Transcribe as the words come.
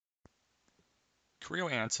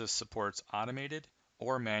Creo Ansys supports automated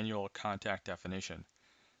or manual contact definition.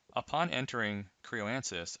 Upon entering Creo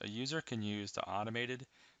Ansys, a user can use the automated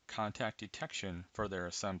contact detection for their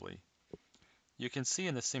assembly. You can see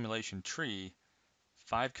in the simulation tree,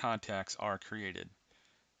 5 contacts are created.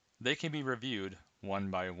 They can be reviewed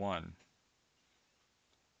one by one.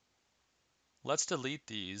 Let's delete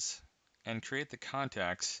these and create the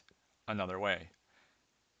contacts another way.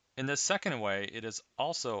 In the second way, it is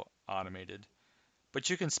also automated, but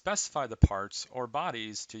you can specify the parts or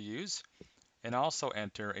bodies to use and also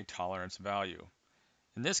enter a tolerance value.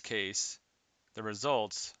 In this case, the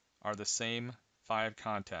results are the same 5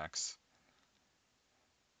 contacts.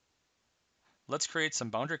 Let's create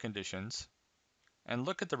some boundary conditions and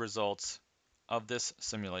look at the results of this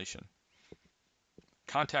simulation.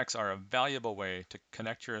 Contacts are a valuable way to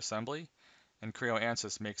connect your assembly, and Creo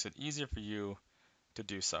Ansys makes it easier for you to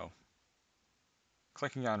do so.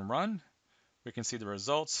 Clicking on Run, we can see the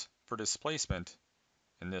results for displacement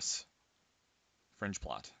in this fringe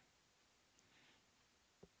plot.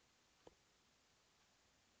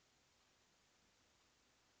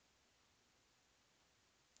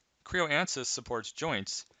 Creo Ansys supports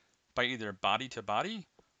joints by either body to body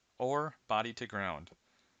or body to ground.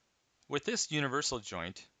 With this universal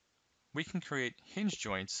joint, we can create hinge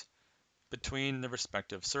joints between the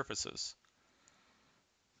respective surfaces.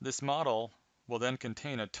 This model will then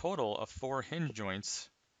contain a total of 4 hinge joints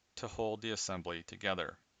to hold the assembly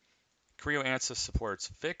together. Creo Ansys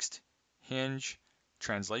supports fixed, hinge,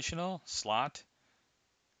 translational, slot,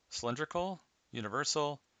 cylindrical,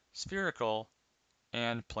 universal, spherical,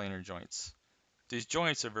 and planar joints. These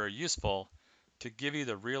joints are very useful to give you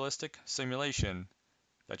the realistic simulation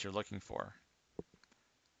that you're looking for.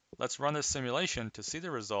 Let's run this simulation to see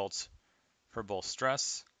the results for both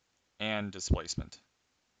stress and displacement.